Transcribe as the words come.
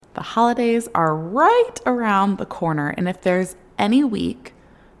The holidays are right around the corner, and if there's any week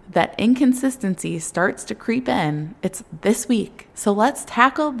that inconsistency starts to creep in, it's this week. So let's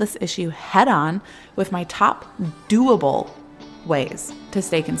tackle this issue head on with my top doable ways to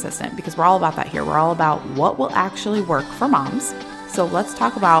stay consistent, because we're all about that here. We're all about what will actually work for moms. So let's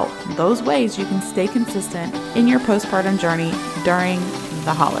talk about those ways you can stay consistent in your postpartum journey during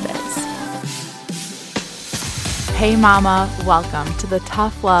the holidays. Hey mama, welcome to the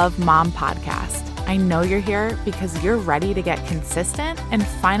Tough Love Mom Podcast. I know you're here because you're ready to get consistent and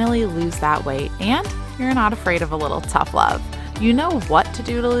finally lose that weight, and you're not afraid of a little tough love. You know what to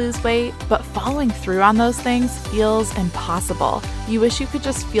do to lose weight, but following through on those things feels impossible. You wish you could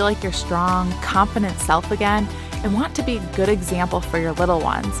just feel like your strong, confident self again and want to be a good example for your little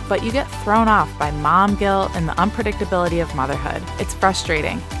ones, but you get thrown off by mom guilt and the unpredictability of motherhood. It's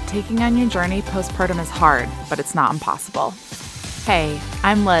frustrating. Taking on your journey postpartum is hard, but it's not impossible. Hey,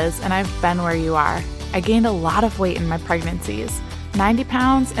 I'm Liz, and I've been where you are. I gained a lot of weight in my pregnancies, 90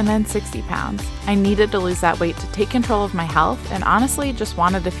 pounds and then 60 pounds. I needed to lose that weight to take control of my health and honestly just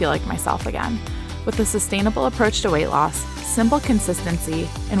wanted to feel like myself again. With a sustainable approach to weight loss, simple consistency,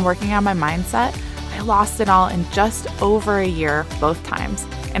 and working on my mindset, I lost it all in just over a year both times,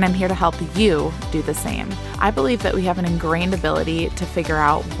 and I'm here to help you do the same. I believe that we have an ingrained ability to figure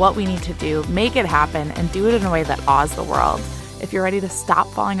out what we need to do, make it happen, and do it in a way that awes the world. If you're ready to stop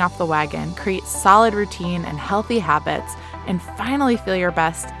falling off the wagon, create solid routine and healthy habits, and finally feel your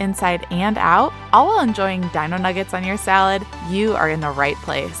best inside and out, all while enjoying dino nuggets on your salad, you are in the right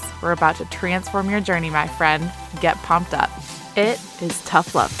place. We're about to transform your journey, my friend. Get pumped up. It is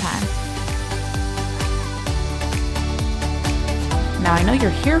tough love time. Now, I know you're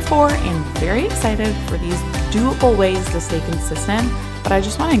here for and very excited for these doable ways to stay consistent, but I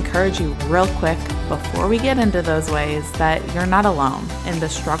just want to encourage you real quick before we get into those ways that you're not alone in the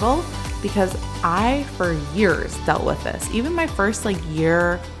struggle, because I, for years, dealt with this. Even my first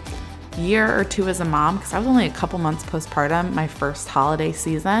year or two as a mom, because I was only a couple months postpartum, my first holiday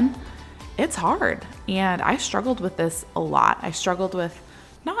season, it's hard. And I struggled with this a lot. I struggled with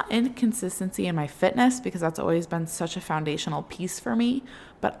not inconsistency in my fitness, because that's always been such a foundational piece for me,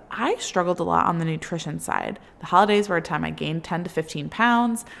 but I struggled a lot on the nutrition side. The holidays were a time I gained 10 to 15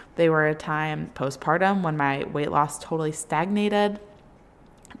 pounds. They were a time postpartum when my weight loss totally stagnated.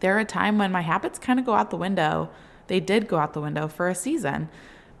 They're a time when my habits kind of go out the window. They did go out the window for a season.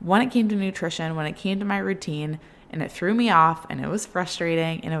 When it came to nutrition, when it came to my routine, and it threw me off, and it was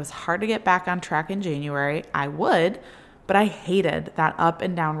frustrating, and it was hard to get back on track in January. But I hated that up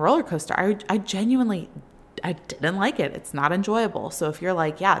and down roller coaster. I genuinely didn't like it. It's not enjoyable. So if you're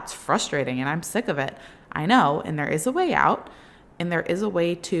like, yeah, it's frustrating and I'm sick of it, I know. And there is a way out, and there is a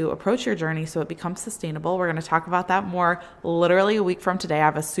way to approach your journey so it becomes sustainable. We're going to talk about that more literally a week from today. I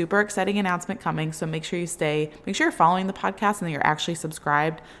have a super exciting announcement coming. So make sure you're following the podcast and that you're actually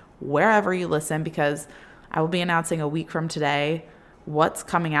subscribed wherever you listen, because I will be announcing a week from today what's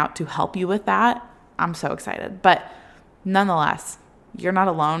coming out to help you with that. I'm so excited. But nonetheless, you're not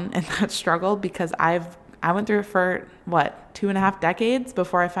alone in that struggle, because I went through it for 2.5 decades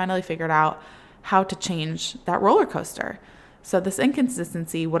before I finally figured out how to change that roller coaster. So this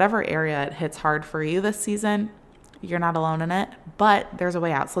inconsistency, whatever area it hits hard for you this season, you're not alone in it, but there's a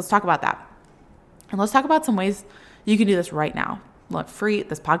way out. So let's talk about that. And let's talk about some ways you can do this right now. Look, free.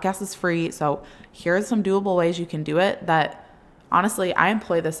 This podcast is free. So here's some doable ways you can do it that, honestly, I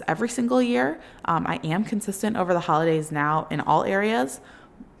employ this every single year. I am consistent over the holidays now in all areas,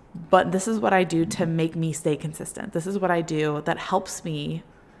 but this is what I do to make me stay consistent. This is what I do that helps me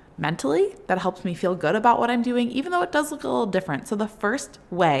mentally, that helps me feel good about what I'm doing, even though it does look a little different. So the first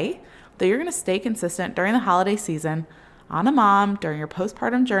way that you're going to stay consistent during the holiday season on a mom during your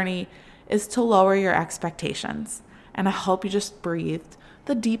postpartum journey is to lower your expectations. And I hope you just breathed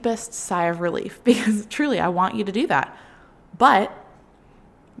the deepest sigh of relief, because truly, I want you to do that. But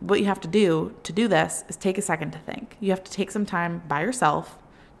what you have to do this is take a second to think. You have to take some time by yourself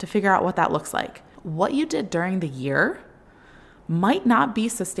to figure out what that looks like. What you did during the year might not be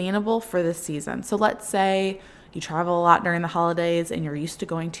sustainable for this season. So let's say you travel a lot during the holidays and you're used to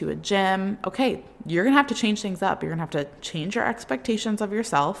going to a gym. Okay, you're going to have to change things up. You're going to have to change your expectations of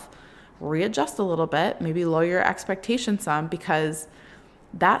yourself, readjust a little bit, maybe lower your expectations some, because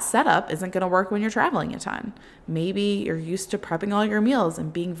that setup isn't going to work when you're traveling a ton. Maybe you're used to prepping all your meals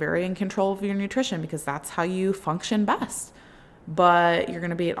and being very in control of your nutrition because that's how you function best. But you're going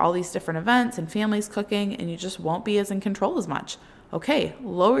to be at all these different events and families cooking, and you just won't be as in control as much. Okay,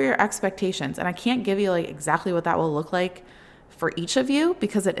 lower your expectations. And I can't give you exactly what that will look like for each of you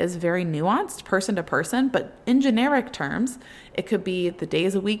because it is very nuanced person to person, but in generic terms, it could be the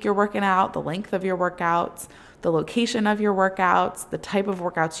days a week you're working out, the length of your workouts, the location of your workouts, the type of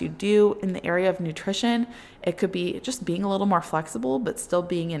workouts you do. In the area of nutrition, it could be just being a little more flexible, but still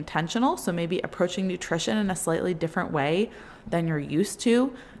being intentional. So maybe approaching nutrition in a slightly different way than you're used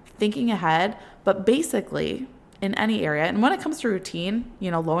to, thinking ahead, but basically in any area. And when it comes to routine,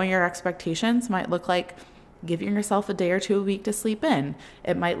 lowering your expectations might look like giving yourself a day or two a week to sleep in.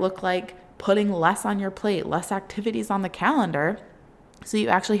 It might look like putting less on your plate, less activities on the calendar, so you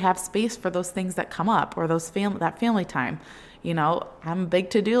actually have space for those things that come up or that family time. I'm a big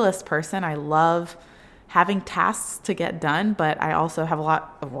to-do list person. I love having tasks to get done, but I also have a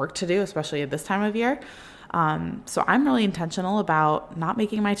lot of work to do, especially at this time of year. So I'm really intentional about not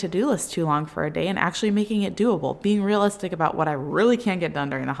making my to-do list too long for a day and actually making it doable, being realistic about what I really can get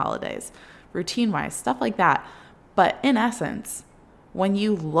done during the holidays, routine-wise, stuff like that. But in essence, when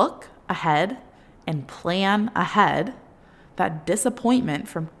you look ahead and plan ahead, that disappointment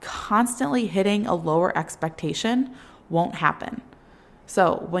from constantly hitting a lower expectation won't happen.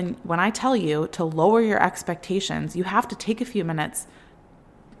 So when I tell you to lower your expectations, you have to take a few minutes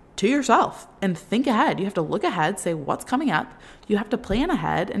to yourself and think ahead. You have to look ahead, say what's coming up. You have to plan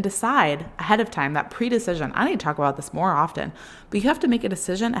ahead and decide ahead of time, that pre-decision. I need to talk about this more often, but you have to make a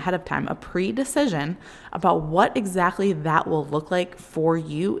decision ahead of time, a pre-decision about what exactly that will look like for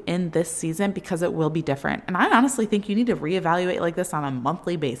you in this season, because it will be different. And I honestly think you need to reevaluate like this on a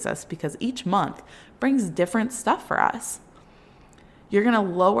monthly basis, because each month brings different stuff for us. You're going to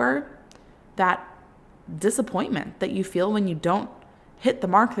lower that disappointment that you feel when you don't hit the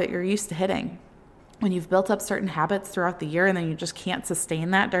mark that you're used to hitting. When you've built up certain habits throughout the year and then you just can't sustain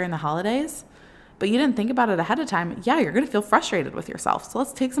that during the holidays, but you didn't think about it ahead of time, you're going to feel frustrated with yourself. So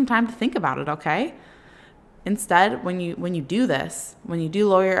let's take some time to think about it, okay? Instead, when you do this, when you do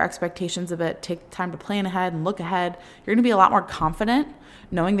lower your expectations a bit, take time to plan ahead and look ahead, you're going to be a lot more confident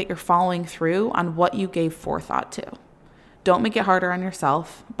knowing that you're following through on what you gave forethought to. Don't make it harder on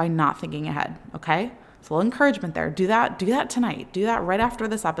yourself by not thinking ahead, okay? So a little encouragement there. Do that tonight. Do that right after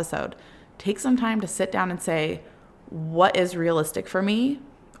this episode. Take some time to sit down and say, what is realistic for me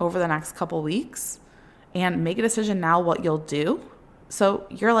over the next couple weeks? And make a decision now what you'll do. So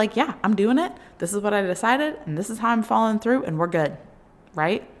you're like, yeah, I'm doing it. This is what I decided, and this is how I'm following through, and we're good,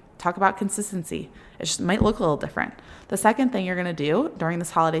 right? Talk about consistency. It just might look a little different. The second thing you're going to do during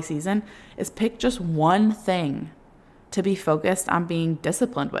this holiday season is pick just one thing to be focused on being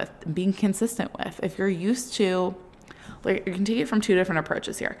disciplined with and being consistent with. If you're used to, you can take it from two different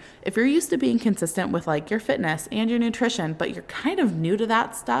approaches here. If you're used to being consistent with your fitness and your nutrition, but you're kind of new to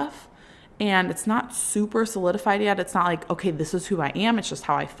that stuff and it's not super solidified yet, it's not like, okay, this is who I am, it's just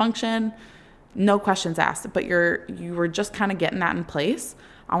how I function, no questions asked, but you were just kind of getting that in place,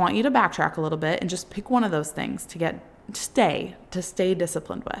 I want you to backtrack a little bit and just pick one of those things to stay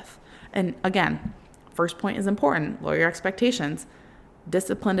disciplined with. And again, first point is important. Lower your expectations.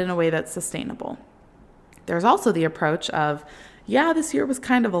 Disciplined in a way that's sustainable. There's also the approach of, this year was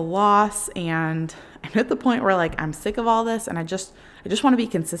kind of a loss and I'm at the point where I'm sick of all this and I just want to be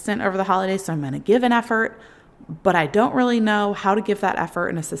consistent over the holidays, so I'm going to give an effort, but I don't really know how to give that effort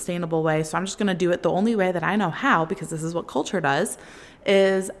in a sustainable way, so I'm just going to do it the only way that I know how, because this is what culture does,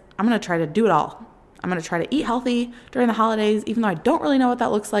 is I'm going to try to do it all. I'm going to try to eat healthy during the holidays, even though I don't really know what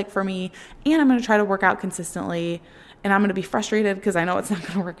that looks like for me. And I'm going to try to work out consistently. And I'm going to be frustrated because I know it's not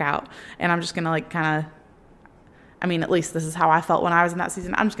going to work out. And I'm just going to at least this is how I felt when I was in that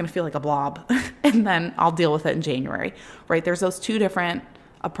season. I'm just going to feel like a blob. And then I'll deal with it in January, right? There's those two different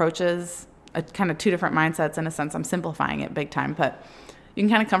approaches, kind of two different mindsets in a sense. I'm simplifying it big time, but you can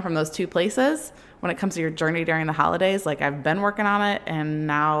kind of come from those two places when it comes to your journey during the holidays. I've been working on it and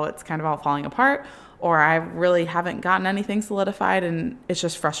now it's kind of all falling apart. Or I really haven't gotten anything solidified and it's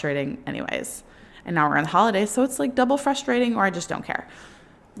just frustrating anyways. And now we're in the holidays, so it's double frustrating, or I just don't care,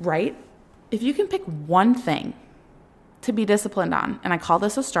 right? If you can pick one thing to be disciplined on, and I call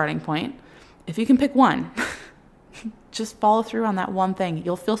this a starting point, if you can pick one, just follow through on that one thing.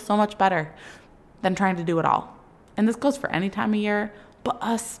 You'll feel so much better than trying to do it all. And this goes for any time of year, but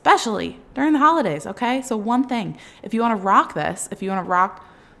especially during the holidays, okay? So one thing. If you want to rock this, if you want to rock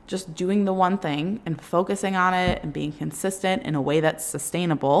just doing the one thing and focusing on it and being consistent in a way that's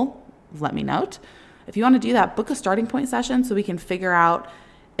sustainable, let me note. If you want to do that, book a starting point session so we can figure out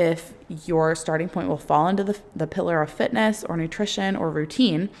if your starting point will fall into the pillar of fitness or nutrition or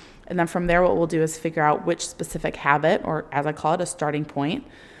routine. And then from there, what we'll do is figure out which specific habit, or as I call it, a starting point,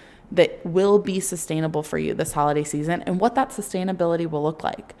 that will be sustainable for you this holiday season and what that sustainability will look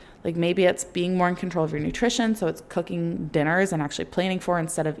like. Like maybe it's being more in control of your nutrition, so it's cooking dinners and actually planning for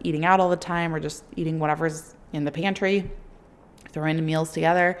instead of eating out all the time or just eating whatever's in the pantry, throwing the meals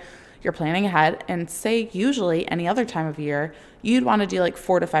together. You're planning ahead, and say usually any other time of year, you'd want to do like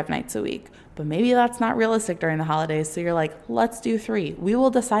 4 to 5 nights a week. But maybe that's not realistic during the holidays, so you're like, let's do 3. We will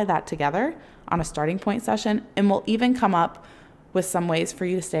decide that together on a starting point session, and we'll even come up with some ways for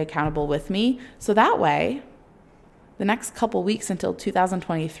you to stay accountable with me. So that way, the next couple weeks until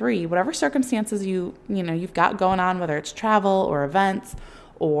 2023, whatever circumstances you've got going on, whether it's travel or events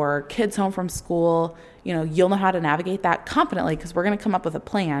or kids home from school, you'll know how to navigate that confidently because we're going to come up with a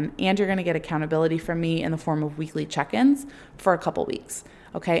plan, and you're going to get accountability from me in the form of weekly check-ins for a couple weeks.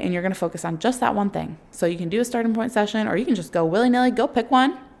 Okay. And you're going to focus on just that one thing. So you can do a starting point session, or you can just go willy-nilly, go pick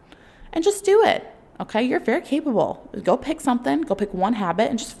one and just do it. Okay. You're very capable. Go pick something, go pick one habit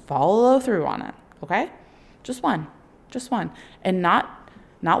and just follow through on it. Okay. Just one, and not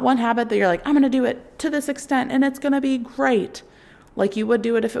one habit that you're like, I'm going to do it to this extent and it's going to be great. Like you would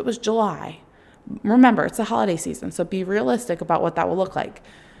do it if it was July. Remember, it's the holiday season. So be realistic about what that will look like.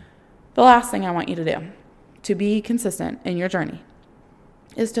 The last thing I want you to do to be consistent in your journey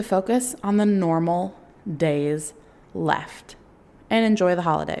is to focus on the normal days left and enjoy the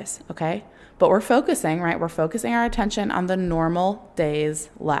holidays, okay? But we're focusing our attention on the normal days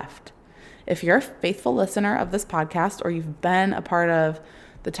left. If you're a faithful listener of this podcast, or you've been a part of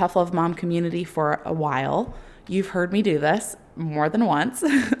the Tough Love Mom community for a while, you've heard me do this more than once,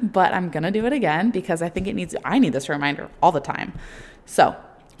 but I'm going to do it again because I think I need this reminder all the time. So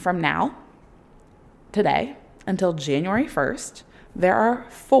from now, today, until January 1st, there are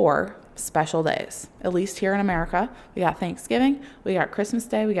 4 special days, at least here in America. We got Thanksgiving, we got Christmas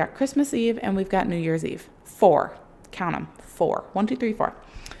Day, we got Christmas Eve, and we've got New Year's Eve. 4. Count them. 4. 1, 2, 3, 4.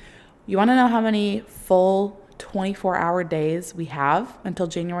 You want to know how many full 24-hour days we have until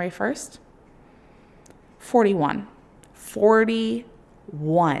January 1st? 41.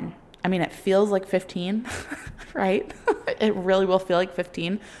 41. I mean, it feels like 15, right? It really will feel like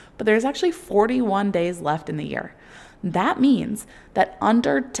 15, but there's actually 41 days left in the year. That means that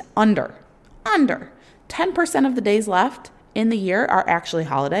under 10% of the days left in the year are actually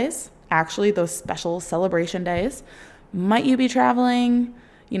holidays, actually those special celebration days. Might you be traveling,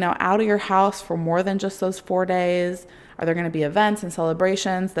 out of your house for more than just those 4 days? Are there going to be events and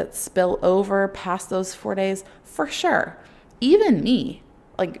celebrations that spill over past those 4 days? For sure. Even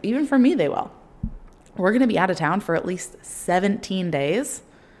for me, they will. We're going to be out of town for at least 17 days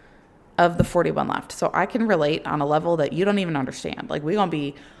of the 41 left. So I can relate on a level that you don't even understand. Like we're going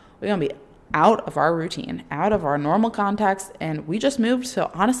to be out of our routine, out of our normal context. And we just moved.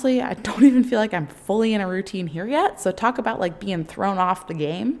 So honestly, I don't even feel like I'm fully in a routine here yet. So talk about like being thrown off the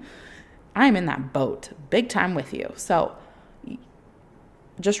game. I'm in that boat big time with you. So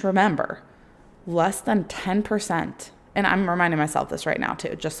just remember, less than 10%, and I'm reminding myself this right now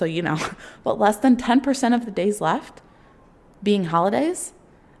too, just so you know, but less than 10% of the days left being holidays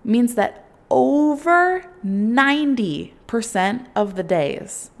means that over 90% of the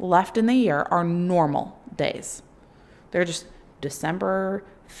days left in the year are normal days. They're just December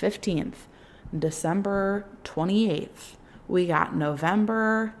 15th, December 28th. We got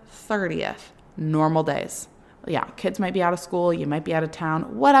November 30th, normal days. Yeah, kids might be out of school, you might be out of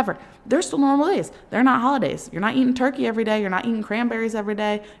town, whatever. They're still normal days. They're not holidays. You're not eating turkey every day. You're not eating cranberries every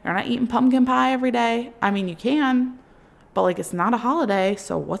day. You're not eating pumpkin pie every day. I mean, you can, but it's not a holiday,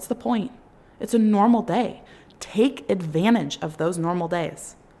 so what's the point? It's a normal day. Take advantage of those normal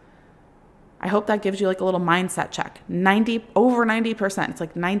days. I hope that gives you a little mindset check. Over 90%, it's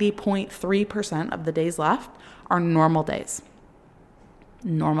 90.3% of the days left are normal days.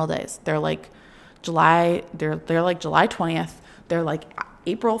 Normal days. They're like July 20th. They're like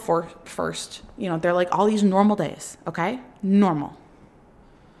April 1st. They're like all these normal days, okay? Normal.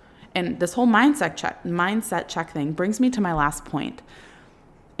 And this whole mindset check thing brings me to my last point.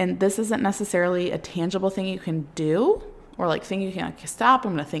 And this isn't necessarily a tangible thing you can do or thing you can stop.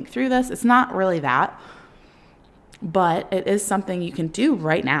 I'm going to think through this. It's not really that. But it is something you can do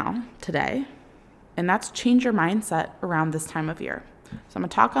right now, today. And that's change your mindset around this time of year. So I'm going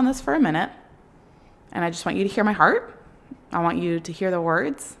to talk on this for a minute. And I just want you to hear my heart. I want you to hear the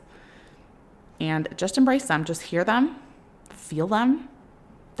words and just embrace them. Just hear them, feel them,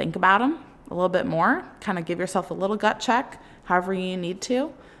 think about them a little bit more, kind of give yourself a little gut check, however you need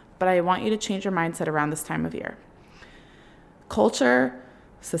to. But I want you to change your mindset around this time of year. Culture,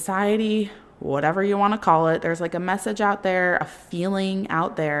 society, whatever you want to call it, there's a message out there, a feeling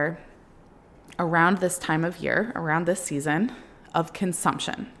out there around this time of year, around this season of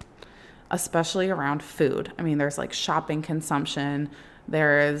consumption. especially around food. I mean, there's like shopping consumption,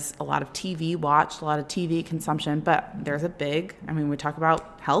 there's a lot of TV watched, a lot of TV consumption, but there's a big, we talk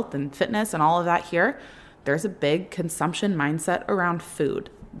about health and fitness and all of that here. There's a big consumption mindset around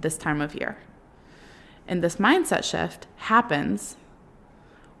food this time of year. And this mindset shift happens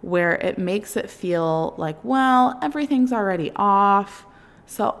where it makes it feel like, well, everything's already off,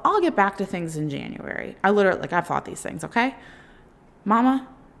 so I'll get back to things in January. I've thought these things, okay? Mama,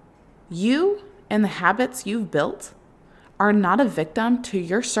 you and the habits you've built are not a victim to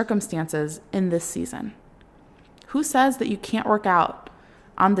your circumstances in this season. Who says that you can't work out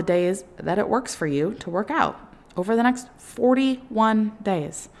on the days that it works for you to work out over the next 41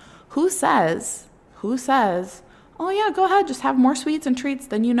 days? Who says, oh yeah, go ahead, just have more sweets and treats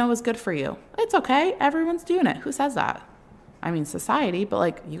than you know is good for you? It's okay, everyone's doing it. Who says that? Society,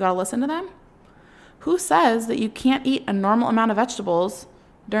 but you gotta listen to them? Who says that you can't eat a normal amount of vegetables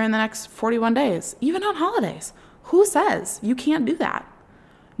during the next 41 days, even on holidays? Who says you can't do that?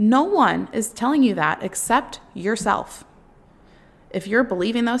 No one is telling you that except yourself. If you're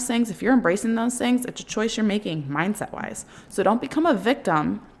believing those things, if you're embracing those things, it's a choice you're making mindset-wise. So don't become a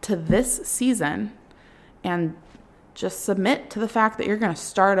victim to this season and just submit to the fact that you're going to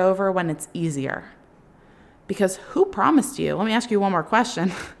start over when it's easier. Because who promised you? Let me ask you one more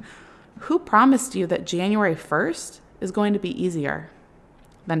question. Who promised you that January 1st is going to be easier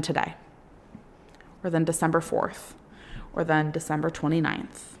than today? Or than December 4th? Or than December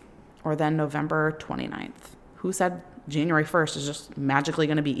 29th? Or than November 29th? Who said January 1st is just magically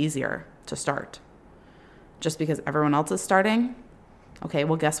going to be easier to start? Just because everyone else is starting? Okay,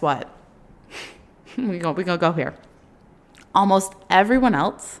 well, guess what? We're going to go here. Almost everyone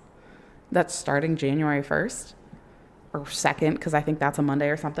else that's starting January 1st or 2nd, because I think that's a Monday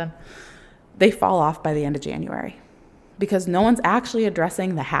or something, they fall off by the end of January because no one's actually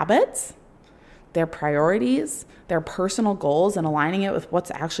addressing the habits, their priorities, their personal goals, and aligning it with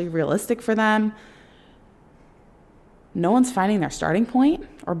what's actually realistic for them. No one's finding their starting point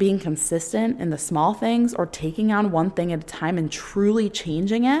or being consistent in the small things or taking on one thing at a time and truly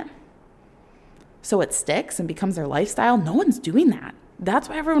changing it so it sticks and becomes their lifestyle. No one's doing that. That's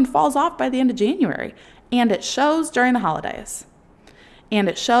why everyone falls off by the end of January. And it shows during the holidays. And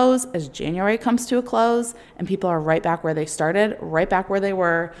it shows as January comes to a close and people are right back where they started, right back where they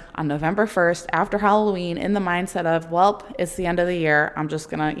were on November 1st after Halloween in the mindset of, well, it's the end of the year. I'm just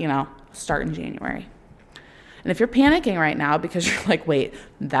going to, start in January. And if you're panicking right now because you're like, wait,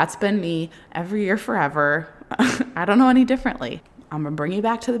 that's been me every year forever. I don't know any differently. I'm going to bring you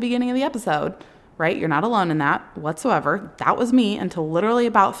back to the beginning of the episode, right? You're not alone in that whatsoever. That was me until literally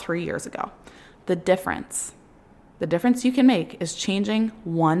about 3 years ago. The difference you can make is changing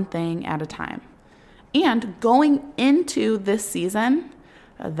one thing at a time. And going into this season,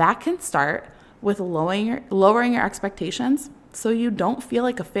 that can start with lowering your expectations so you don't feel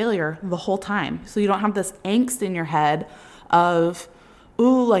like a failure the whole time. So you don't have this angst in your head of,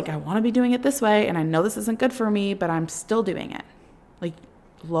 ooh, I want to be doing it this way and I know this isn't good for me, but I'm still doing it.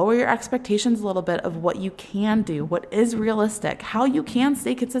 Lower your expectations a little bit of what you can do, what is realistic, how you can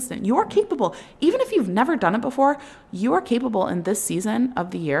stay consistent. You are capable. Even if you've never done it before, you are capable in this season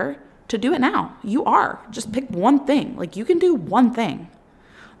of the year to do it now. You are. Just pick one thing. You can do one thing.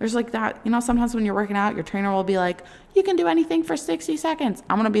 There's that, sometimes when you're working out, your trainer will be like, you can do anything for 60 seconds.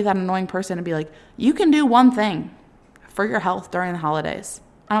 I'm going to be that annoying person and be like, you can do one thing for your health during the holidays.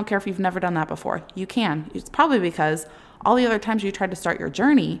 I don't care if you've never done that before. You can. It's probably because all the other times you tried to start your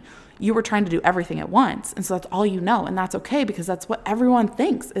journey, you were trying to do everything at once. And so that's all you know. And that's okay because that's what everyone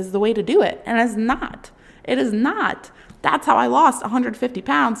thinks is the way to do it. And it's not. It is not. That's how I lost 150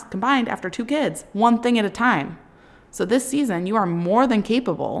 pounds combined after 2 kids, one thing at a time. So this season, you are more than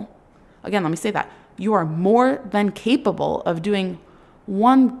capable. Again, let me say that. You are more than capable of doing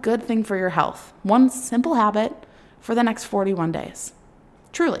one good thing for your health, one simple habit for the next 41 days.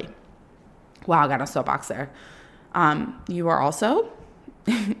 Truly. Wow, I got a soapbox there. You are also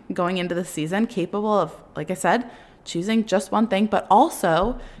going into the season capable of, like I said, choosing just one thing, but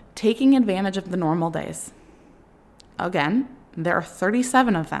also taking advantage of the normal days. Again, there are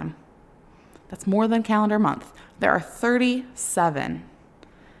 37 of them. That's more than calendar month. There are 37.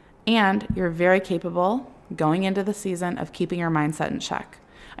 And you're very capable going into the season of keeping your mindset in check.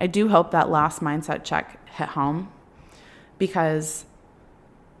 I do hope that last mindset check hit home because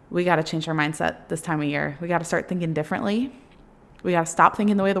we got to change our mindset this time of year. We got to start thinking differently. We got to stop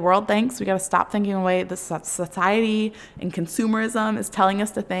thinking the way the world thinks. We got to stop thinking the way the society and consumerism is telling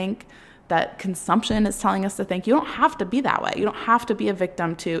us to think, that consumption is telling us to think. You don't have to be that way. You don't have to be a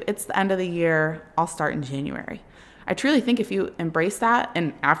victim to, it's the end of the year, I'll start in January. I truly think if you embrace that,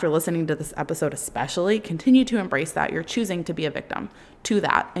 and after listening to this episode especially, continue to embrace that, you're choosing to be a victim to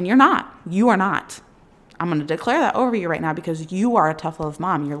that. And you're not. You are not. I'm going to declare that over you right now because you are a tough love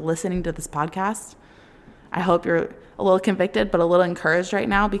mom. You're listening to this podcast. I hope you're a little convicted, but a little encouraged right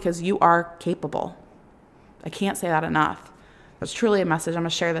now because you are capable. I can't say that enough. That's truly a message. I'm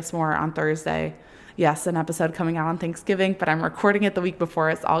going to share this more on Thursday. Yes, an episode coming out on Thanksgiving, but I'm recording it the week before.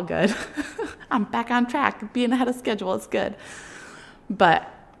 It's all good. I'm back on track. Being ahead of schedule, it's good.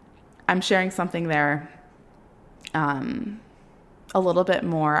 But I'm sharing something there a little bit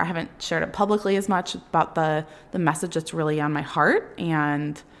more. I haven't shared it publicly as much about the message that's really on my heart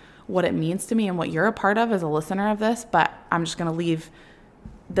and what it means to me and what you're a part of as a listener of this. But I'm just going to leave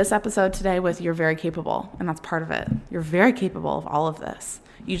this episode today with you're very capable, and that's part of it. You're very capable of all of this.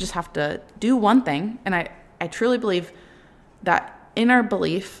 You just have to do one thing. And I truly believe that inner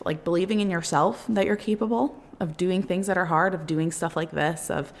belief, like believing in yourself that you're capable of doing things that are hard, of doing stuff like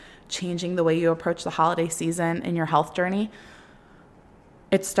this, of changing the way you approach the holiday season in your health journey,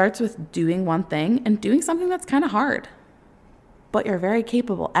 it starts with doing one thing and doing something that's kind of hard. But you're very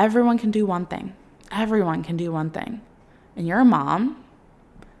capable. Everyone can do one thing. Everyone can do one thing. And you're a mom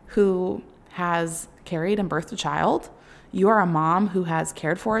who has carried and birthed a child. You are a mom who has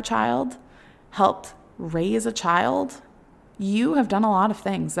cared for a child, helped raise a child. You have done a lot of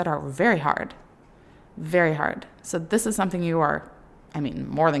things that are very hard, very hard. So this is something you are,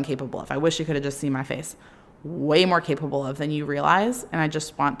 more than capable of. I wish you could have just seen my face. Way more capable of than you realize. And I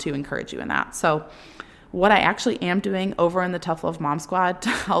just want to encourage you in that. So what I actually am doing over in the Tough Love Mom Squad to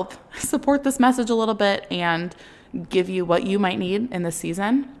help support this message a little bit and give you what you might need in this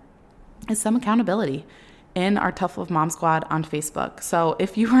season is some accountability in our Tough Love Mom Squad on Facebook. So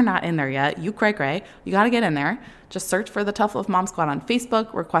if you are not in there yet, you cray, you got to get in there. Just search for the Tough Love Mom Squad on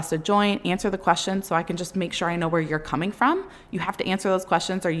Facebook, request a join, answer the questions so I can just make sure I know where you're coming from. You have to answer those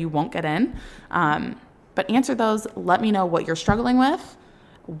questions or you won't get in. But answer those. Let me know what you're struggling with,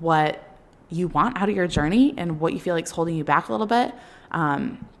 what you want out of your journey, and what you feel like is holding you back a little bit.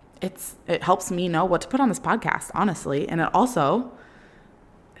 It helps me know what to put on this podcast, honestly. And it also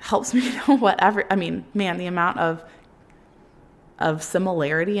helps me know the amount of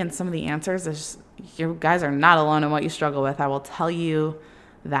similarity in some of the answers is you guys are not alone in what you struggle with. I will tell you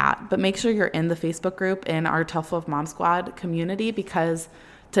that. But make sure you're in the Facebook group in our Tough Love Mom Squad community, because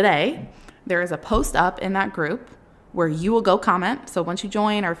today there is a post up in that group where you will go comment. So once you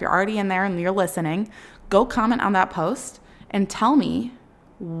join, or if you're already in there and you're listening, go comment on that post and tell me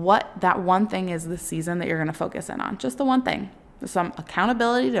what that one thing is this season that you're going to focus in on. Just the one thing. Some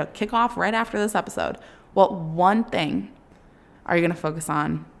accountability to kick off right after this episode. What one thing are you going to focus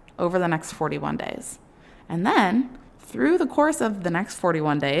on over the next 41 days? And then through the course of the next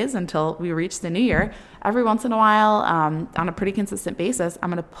 41 days until we reach the new year, every once in a while, on a pretty consistent basis, I'm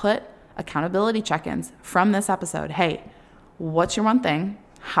going to put accountability check-ins from this episode. Hey, what's your one thing?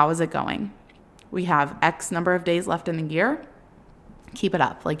 How is it going? We have X number of days left in the year. Keep it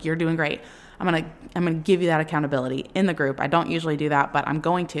up. Like, you're doing great. I'm gonna give you that accountability in the group. I don't usually do that, but I'm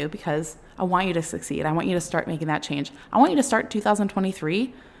going to, because I want you to succeed. I want you to start making that change. I want you to start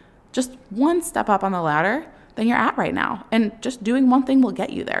 2023 just one step up on the ladder than you're at right now. And just doing one thing will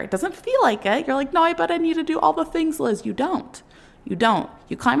get you there. It doesn't feel like it. You're like, no, I bet I need to do all the things, Liz. You don't. You don't.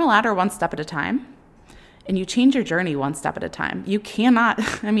 You climb a ladder one step at a time, and you change your journey one step at a time. You cannot,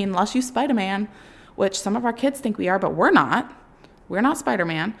 unless you Spider-Man, which some of our kids think we are, but we're not. We're not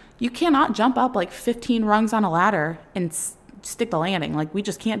Spider-Man. You cannot jump up like 15 rungs on a ladder and stick the landing. Like, we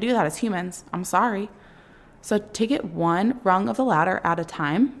just can't do that as humans. I'm sorry. So take it one rung of the ladder at a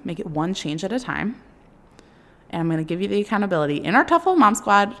time. Make it one change at a time. And I'm going to give you the accountability in our Tough Love Mom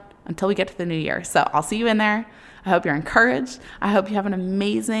Squad until we get to the new year. So I'll see you in there. I hope you're encouraged. I hope you have an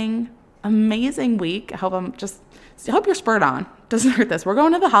amazing, amazing week. I hope you're spurred on. Doesn't hurt this. We're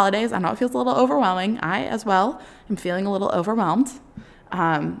going to the holidays. I know it feels a little overwhelming. I, as well, am feeling a little overwhelmed,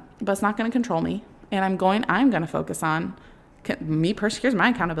 but it's not going to control me. And I'm going to focus on me personally. Here's my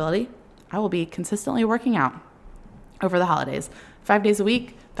accountability. I will be consistently working out over the holidays, 5 days a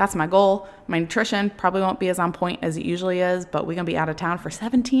week. That's my goal. My nutrition probably won't be as on point as it usually is, but we're going to be out of town for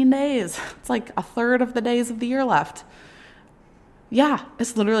 17 days. It's like a third of the days of the year left. Yeah,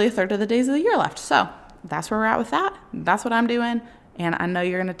 it's literally a third of the days of the year left. So that's where we're at with that. That's what I'm doing. And I know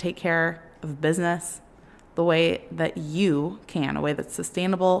you're going to take care of business the way that you can, a way that's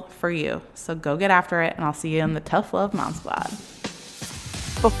sustainable for you. So go get after it, and I'll see you in the Tough Love Mom Squad.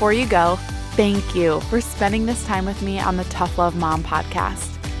 Before you go, thank you for spending this time with me on the Tough Love Mom podcast.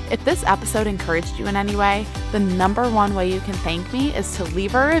 If this episode encouraged you in any way, the number one way you can thank me is to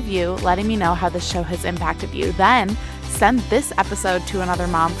leave a review letting me know how this show has impacted you. Then send this episode to another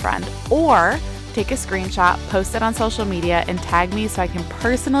mom friend, or take a screenshot, post it on social media, and tag me so I can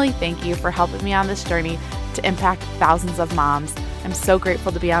personally thank you for helping me on this journey to impact thousands of moms. I'm so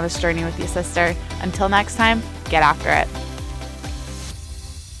grateful to be on this journey with you, sister. Until next time, get after it.